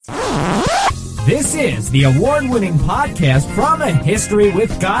This is the award-winning podcast from A History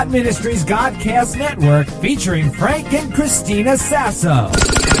with God Ministries Godcast Network featuring Frank and Christina Sasso.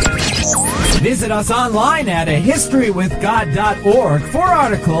 Visit us online at ahistorywithgod.org for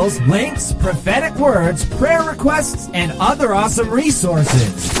articles, links, prophetic words, prayer requests, and other awesome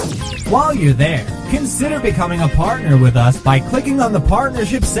resources. While you're there, consider becoming a partner with us by clicking on the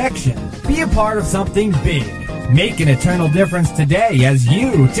partnership section. Be a part of something big. Make an eternal difference today as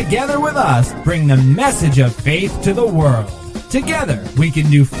you, together with us, bring the message of faith to the world. Together, we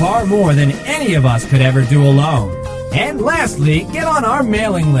can do far more than any of us could ever do alone. And lastly, get on our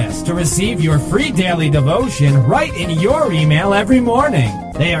mailing list to receive your free daily devotion right in your email every morning.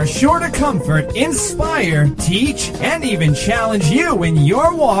 They are sure to comfort, inspire, teach, and even challenge you in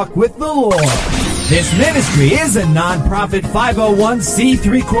your walk with the Lord. This ministry is a non-profit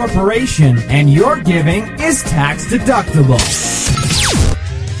 501c3 corporation, and your giving is tax deductible.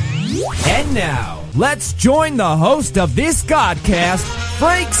 And now, let's join the host of this Godcast,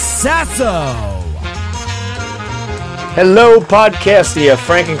 Frank Sasso. Hello, Podcastia.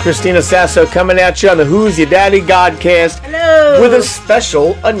 Frank and Christina Sasso coming at you on the Who's Your Daddy Godcast. Hello. With a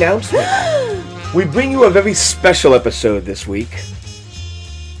special announcement. We bring you a very special episode this week.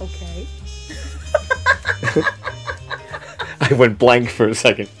 Okay. I went blank for a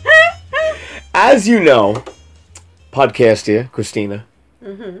second. As you know, Podcastia, Christina,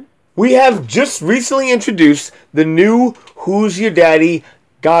 we have just recently introduced the new Who's Your Daddy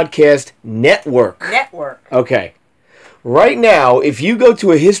Godcast Network. Okay. Right now, if you go to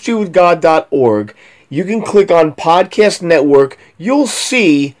ahistorywithgod.org, you can click on Podcast Network. You'll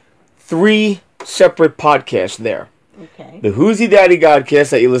see 3 separate podcasts there. Okay. The Who's Your Daddy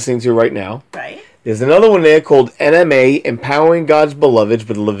Godcast that you're listening to right now. Right. There's another one there called NMA, Empowering God's Beloveds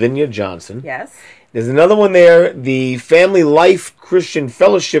with Lavinia Johnson. Yes. There's another one there, the Family Life Christian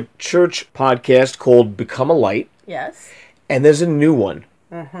Fellowship Church podcast called Become a Light. Yes. And there's a new one.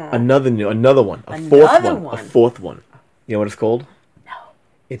 Another one. A fourth one. You know what it's called? No.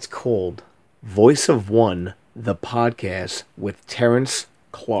 It's called Voice of One, the podcast with Terrence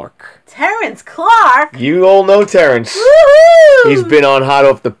Clark. Terrence Clark? You all know Terrence. Woohoo! He's been on Hot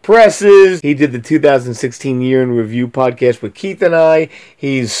Off the Presses. He did the 2016 Year in Review podcast with Keith and I.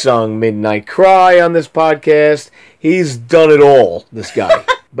 He's sung Midnight Cry on this podcast. He's done it all, this guy.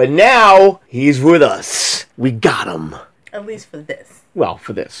 But now, he's with us. We got him. At least for this. Well,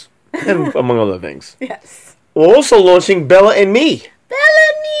 for this. And among other things. Yes. We're also launching Bella and Me.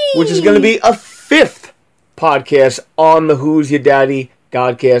 Bellamy! Which is going to be a 5th podcast on the Who's Your Daddy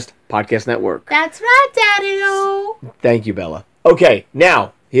Godcast Podcast Network. That's right, Daddy-o. Thank you, Bella. Okay,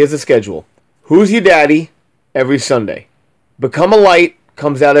 now, here's the schedule. Who's Your Daddy? Every Sunday. Become a Light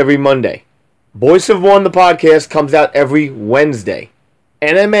comes out every Monday. Voice of One, the podcast, comes out every Wednesday.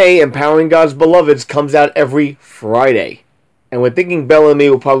 NMA, Empowering God's Beloveds, comes out every Friday. And we're thinking Bella and Me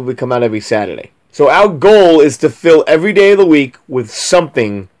will probably come out every Saturday. So our goal is to fill every day of the week with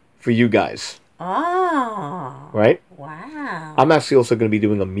something for you guys. Oh. Right? Wow. I'm actually also going to be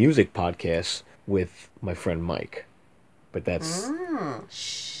doing a music podcast with my friend Mike. But that's...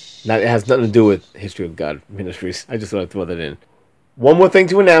 it has nothing to do with History of God Ministries. I just thought I'd throw that in. One more thing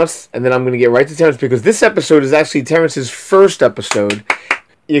to announce, and then I'm going to get right to Terrence, because this episode is actually Terrence's first episode.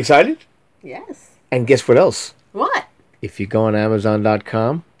 You excited? Yes. And guess what else? What? If you go on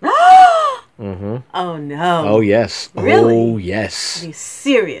Amazon.com... Oh, no. Oh, yes. Really? Oh, yes. Are you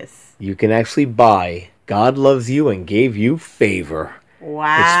serious? You can actually buy God Loves You and Gave You Favor.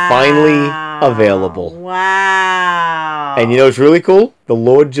 Wow. It's finally available. Wow. And you know what's really cool? The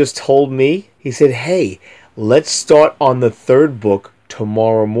Lord just told me, He said, hey, let's start on the 3rd book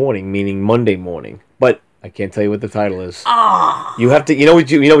tomorrow morning, meaning Monday morning. But I can't tell you what the title is. You have to, you know what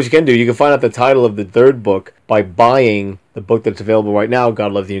you can do? You can find out the title of the 3rd book by buying the book that's available right now,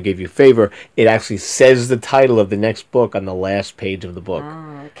 God Loves You and Gave You Favor. It actually says the title of the next book on the last page of the book.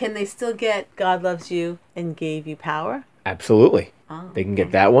 Can they still get God Loves You and Gave You Power? Absolutely. They can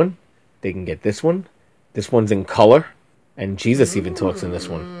get that one. They can get this one. This one's in color. And Jesus even talks in this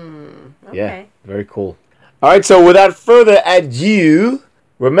one. Okay. Yeah, very cool. All right, so without further ado,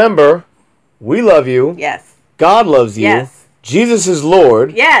 remember, we love you. Yes. God loves you. Yes. Jesus is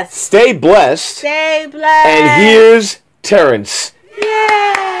Lord. Yes. Stay blessed. Stay blessed. And here's Terrence.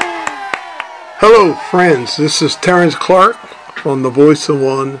 Yeah. Hello, friends. This is Terrence Clark from the Voice of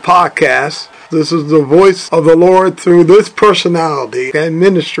One podcast. This is the voice of the Lord through this personality and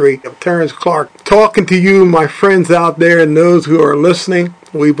ministry of Terrence Clark. Talking to you, my friends out there and those who are listening.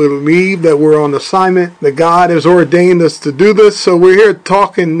 We believe that we're on assignment, that God has ordained us to do this. So we're here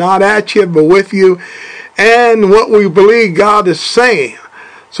talking not at you, but with you. And what we believe God is saying.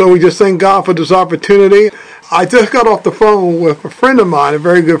 So we just thank God for this opportunity. I just got off the phone with a friend of mine, a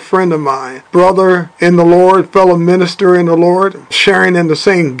very good friend of mine, brother in the Lord, fellow minister in the Lord, sharing in the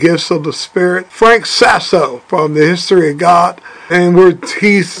same gifts of the Spirit, Frank Sasso from the History of God. And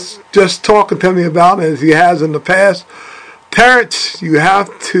he's just talking to me about, as he has in the past, Terrence, you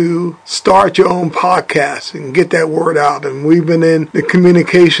have to start your own podcast and get that word out. And we've been in the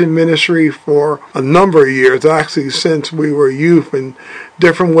communication ministry for a number of years, actually since we were youth, in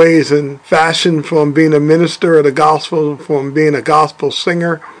different ways and fashion, from being a minister of the gospel, from being a gospel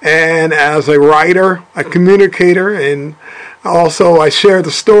singer, and as a writer, a communicator. And also I shared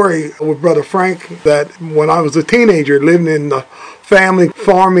the story with Brother Frank that when I was a teenager living in the family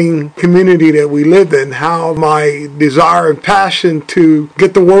farming community that we lived in, how my desire and passion to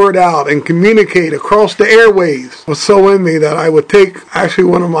get the word out and communicate across the airwaves was so in me that I would take actually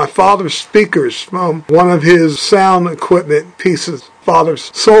one of my father's speakers from one of his sound equipment pieces.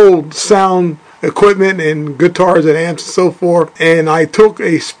 Father's sold sound equipment and guitars and amps and so forth, and I took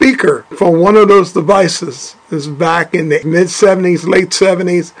a speaker from one of those devices. This is back in the mid-70s, late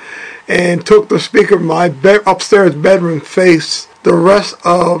 70s, and took the speaker from my upstairs bedroom, faced the rest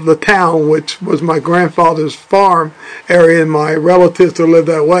of the town, which was my grandfather's farm area, and my relatives that lived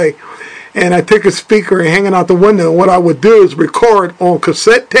that way. And I took a speaker and hanging out the window, and what I would do is record on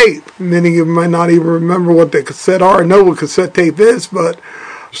cassette tape. Many of you might not even remember what the cassette are, or know what cassette tape is, but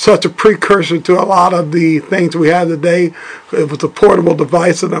such a precursor to a lot of the things we have today. It was a portable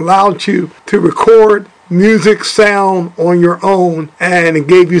device that allowed you to record music, sound on your own, and it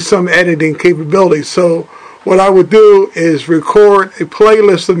gave you some editing capabilities. So what I would do is record a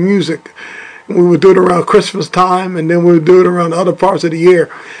playlist of music. We would do it around Christmas time, and then we would do it around other parts of the year.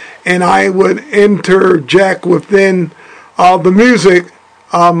 And I would interject within the music,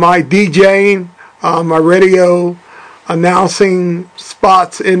 my DJing, my radio announcing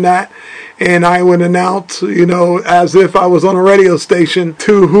spots in that. And I would announce, as if I was on a radio station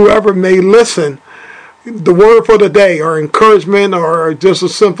to whoever may listen, the word for the day, or encouragement, or just a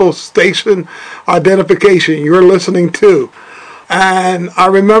simple station identification you're listening to. And I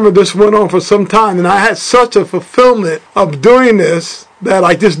remember this went on for some time, and I had such a fulfillment of doing this that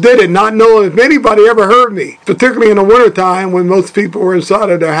I just did it, not knowing if anybody ever heard me, particularly in the wintertime when most people were inside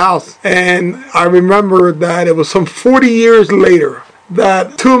of their house. And I remember that it was some 40 years later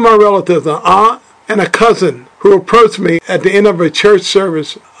that two of my relatives, an aunt and a cousin, who approached me at the end of a church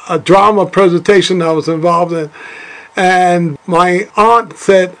service, a drama presentation I was involved in. And my aunt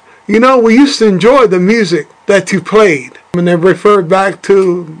said, we used to enjoy the music that you played. And they referred back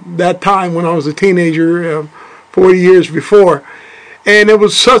to that time when I was a teenager, 40 years before. And it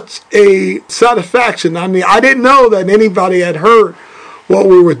was such a satisfaction. I mean, I didn't know that anybody had heard what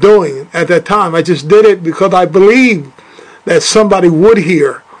we were doing at that time. I just did it because I believed that somebody would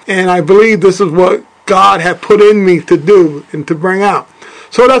hear. And I believe this is what God had put in me to do and to bring out.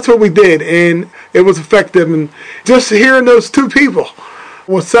 So that's what we did, and it was effective. And just hearing those two people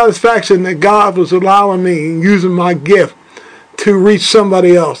was satisfaction that God was allowing me and using my gift to reach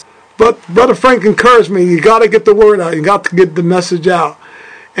somebody else. But Brother Frank encouraged me, you got to get the word out. You got to get the message out.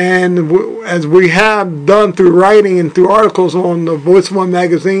 And as we have done through writing and through articles on the Voice One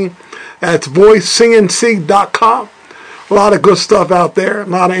magazine, that's voicecnc.com. A lot of good stuff out there, a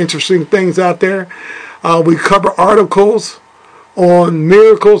lot of interesting things out there. We cover articles on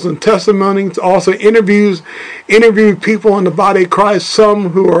miracles and testimonies, also interview people in the body of Christ,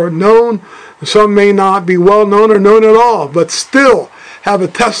 some who are known, some may not be well known or known at all, but still have a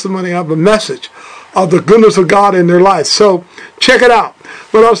testimony of a message of the goodness of God in their life. So check it out.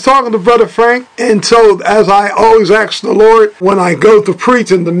 But I was talking to Brother Frank, and so as I always ask the Lord when I go to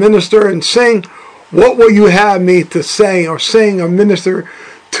preach and to minister and sing, what will you have me to say or sing or minister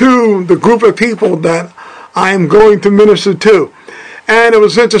to the group of people that I am going to minister to? And it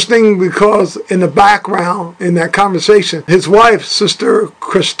was interesting because in the background in that conversation, his wife, Sister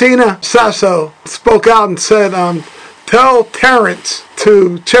Christina Sasso, spoke out and said, tell Terrence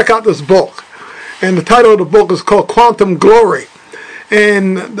to check out this book. And the title of the book is called Quantum Glory.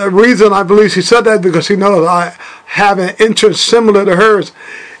 And the reason I believe she said that is because she knows I have an interest similar to hers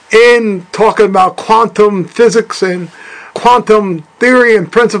in talking about quantum physics and quantum theory and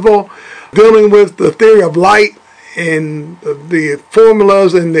principle, dealing with the theory of light and the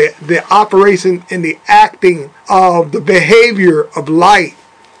formulas and the operation and the acting of the behavior of light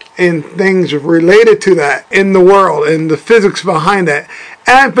and things related to that in the world and the physics behind that,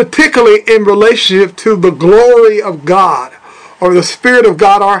 and particularly in relationship to the glory of God or the Spirit of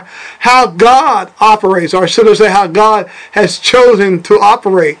God, or how God operates, or should I say how God has chosen to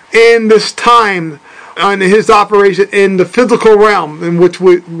operate in this time and his operation in the physical realm in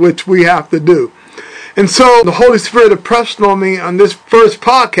which we have to do. And so the Holy Spirit impressed on me on this first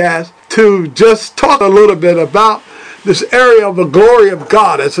podcast to just talk a little bit about this area of the glory of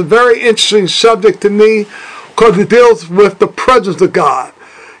God. It's a very interesting subject to me because it deals with the presence of God,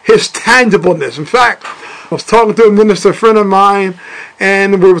 his tangibleness. In fact, I was talking to a minister friend of mine,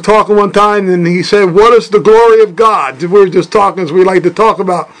 and we were talking one time, and he said, what is the glory of God? We were just talking, as we like to talk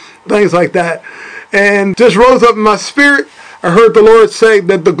about things like that. And just rose up in my spirit. I heard the Lord say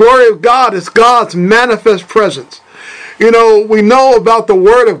that the glory of God is God's manifest presence. You know, we know about the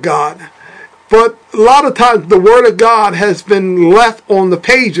Word of God, but a lot of times the Word of God has been left on the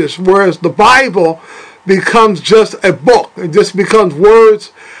pages, whereas the Bible becomes just a book. It just becomes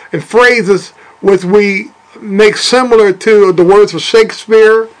words and phrases which we make similar to the words of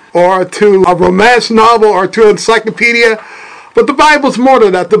Shakespeare or to a romance novel or to an encyclopedia. But the Bible's more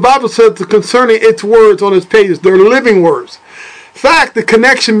than that. The Bible says concerning its words on its pages, they're living words. In fact, the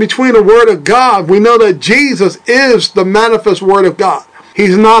connection between the Word of God, we know that Jesus is the manifest Word of God.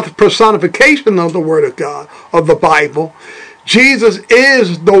 He's not the personification of the Word of God, of the Bible. Jesus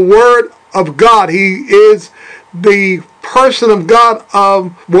is the Word of God. He is the person of God,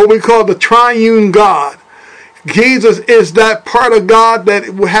 of what we call the triune God. Jesus is that part of God that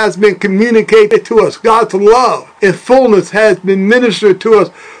has been communicated to us. God's love in fullness has been ministered to us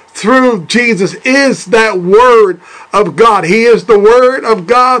through Jesus. Is that Word of God. He is the Word of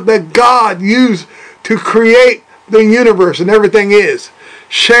God that God used to create the universe, and everything is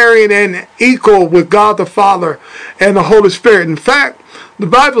sharing and equal with God the Father and the Holy Spirit. In fact, the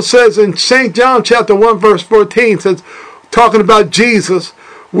Bible says in St. John chapter 1 verse 14, says, talking about Jesus,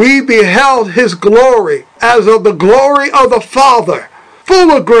 we beheld his glory as of the glory of the Father,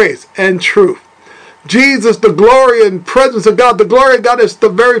 full of grace and truth. Jesus, the glory and presence of God. The glory of God is the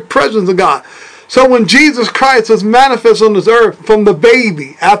very presence of God. So when Jesus Christ was manifest on this earth from the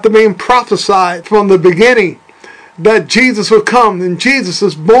baby, after being prophesied from the beginning that Jesus would come, and Jesus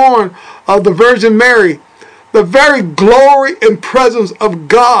is born of the Virgin Mary, the very glory and presence of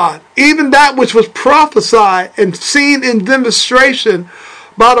God, even that which was prophesied and seen in demonstration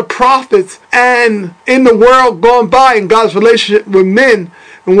by the prophets and in the world going by in God's relationship with men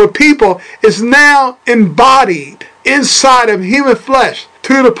and with people, is now embodied inside of human flesh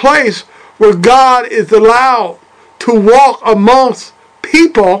to the place where God is allowed to walk amongst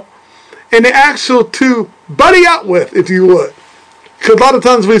people and the actual to buddy up with, if you would. Because a lot of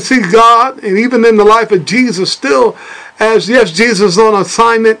times we see God, and even in the life of Jesus still, as yes, Jesus is on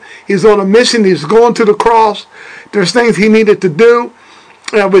assignment, he's on a mission, he's going to the cross, there's things he needed to do.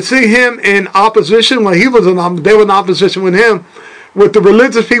 We see him in opposition when they were in opposition with him, with the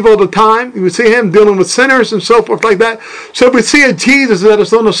religious people of the time. You would see him dealing with sinners and so forth like that. So we see a Jesus that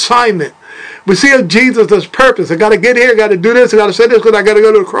is on assignment. We see a Jesus that's purpose. I got to get here, I got to do this, I got to say this, because I got to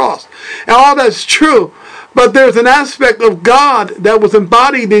go to the cross. And all that's true. But there's an aspect of God that was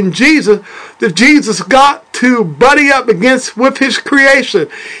embodied in Jesus that Jesus got to buddy up against with his creation.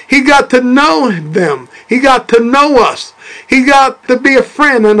 He got to know them. He got to know us. He got to be a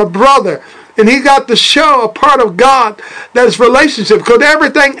friend and a brother. And he got to show a part of God that is relationship. Because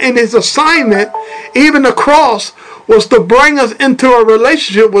everything in his assignment, even the cross, was to bring us into a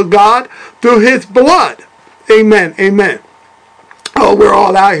relationship with God through his blood. Amen. Amen. Oh, we're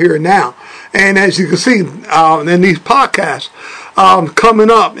all out here now. And as you can see in these podcasts coming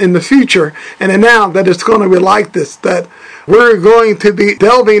up in the future, and now that it's going to be like this, that we're going to be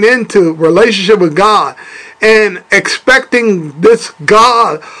delving into relationship with God and expecting this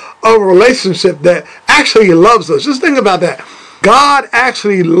God of a relationship that actually loves us. Just think about that. God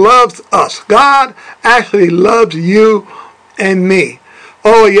actually loves us. God actually loves you and me.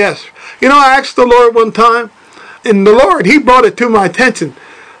 Oh, yes. You know, I asked the Lord one time, and the Lord, he brought it to my attention.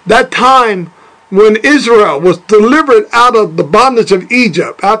 That time when Israel was delivered out of the bondage of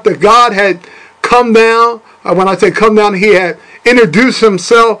Egypt, after God had come down, when I say come down, he had introduced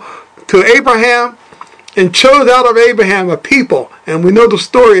himself to Abraham and chose out of Abraham a people. And we know the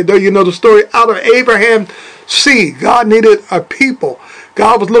story, though you know the story, out of Abraham's seed, God needed a people.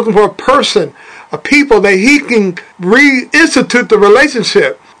 God was looking for a person, a people that he can reinstitute the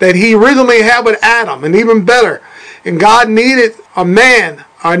relationship that he originally had with Adam, and even better. And God needed a man,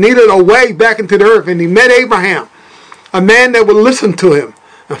 or needed a way back into the earth. And he met Abraham, a man that would listen to him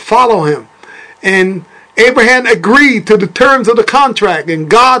and follow him. And Abraham agreed to the terms of the contract. And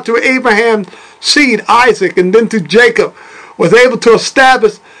God, through Abraham's seed, Isaac, and then to Jacob, was able to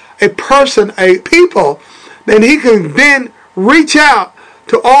establish a person, a people, that he can then reach out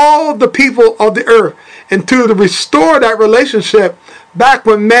to all the people of the earth and to restore that relationship back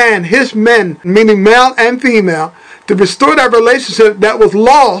with man, his men, meaning male and female, to restore that relationship that was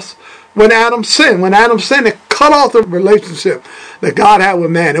lost when Adam sinned. When Adam sinned, it cut off the relationship that God had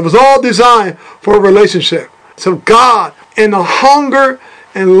with man. It was all designed for a relationship. So God, in the hunger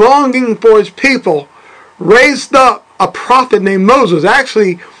and longing for his people, raised up a prophet named Moses.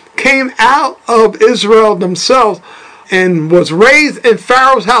 Actually came out of Israel themselves and was raised in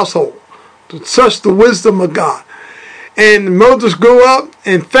Pharaoh's household. Such the wisdom of God. And Moses grew up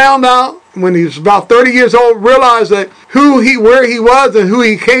and found out when he was about 30 years old, realized that where he was and who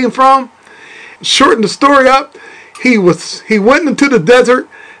he came from. Shorten the story up, he went into the desert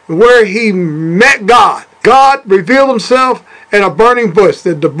where he met God. God revealed himself in a burning bush,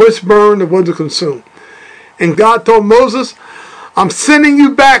 that the bush burned and wasn't consumed. And God told Moses, I'm sending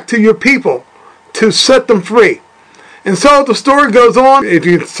you back to your people to set them free. And so the story goes on. If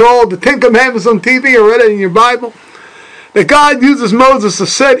you saw the Ten Commandments on TV or read it in your Bible, that God uses Moses to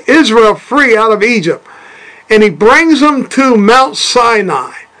set Israel free out of Egypt. And he brings them to Mount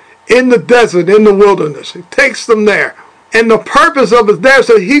Sinai in the desert, in the wilderness. He takes them there. And the purpose of it there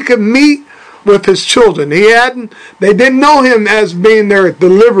so he could meet with his children. They didn't know him as being their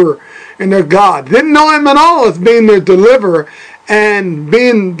deliverer and their God. Didn't know him at all as being their deliverer and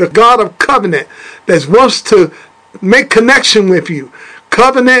being the God of covenant that wants to make connection with you.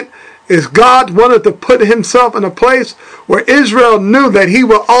 Covenant is God wanted to put himself in a place where Israel knew that he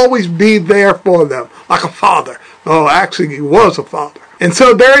will always be there for them, like a father. Oh, actually, he was a father. And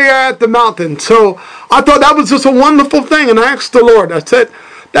so there you are at the mountain. So I thought that was just a wonderful thing. And I asked the Lord, I said,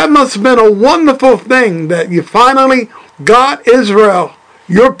 that must have been a wonderful thing that you finally got Israel,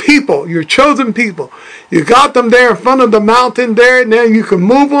 your people, your chosen people. You got them there in front of the mountain there, and then you can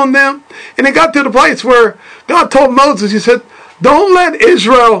move on them. And it got to the place where God told Moses, he said, don't let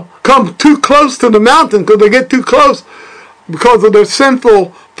Israel come too close to the mountain, because they get too close because of their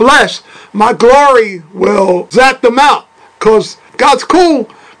sinful flesh. My glory will zap them out, because God's cool,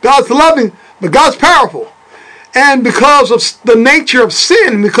 God's loving, but God's powerful. And because of the nature of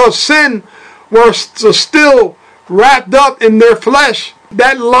sin, because sin was still wrapped up in their flesh,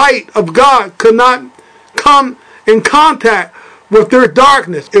 that light of God could not come in contact with their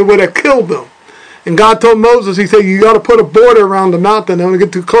darkness. It would have killed them. And God told Moses, he said, you got to put a border around the mountain, don't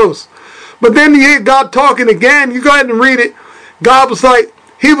get too close. But then you hear God talking again. You go ahead and read it. God was like,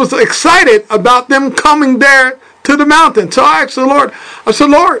 he was excited about them coming there to the mountain. So I asked the Lord, I said,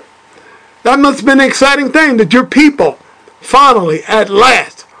 Lord, that must have been an exciting thing that your people finally, at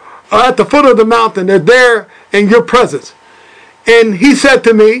last, are at the foot of the mountain. They're there in your presence. And he said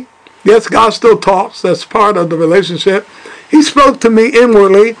to me, yes, God still talks. That's part of the relationship. He spoke to me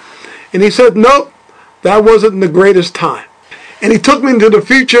inwardly. And he said, nope, that wasn't the greatest time. And he took me into the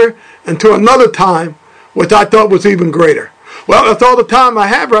future and to another time, which I thought was even greater. Well, that's all the time I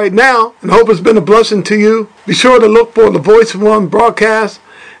have right now, and I hope it's been a blessing to you. Be sure to look for the Voice of One broadcast,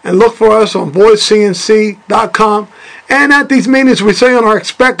 and look for us on voicecnc.com. And at these meetings we say on our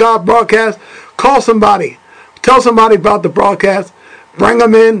Expect God broadcast, call somebody, tell somebody about the broadcast, bring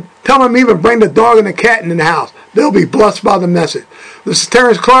them in, tell them even bring the dog and the cat in the house. They'll be blessed by the message. This is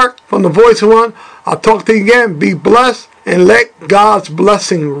Terrence Clark from the Voice of One. I'll talk to you again. Be blessed, and let God's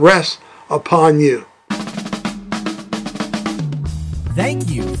blessing rest upon you. Thank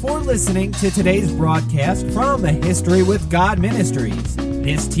you for listening to today's broadcast from A History with God Ministries.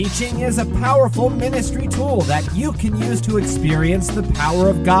 This teaching is a powerful ministry tool that you can use to experience the power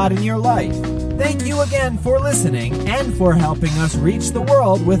of God in your life. Thank you again for listening and for helping us reach the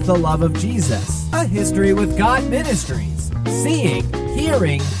world with the love of Jesus. A History with God Ministries. Seeing,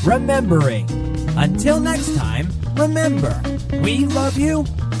 hearing, remembering. Until next time, remember, we love you,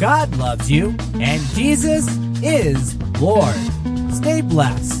 God loves you, and Jesus is Lord. Stay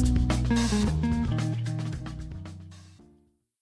blessed.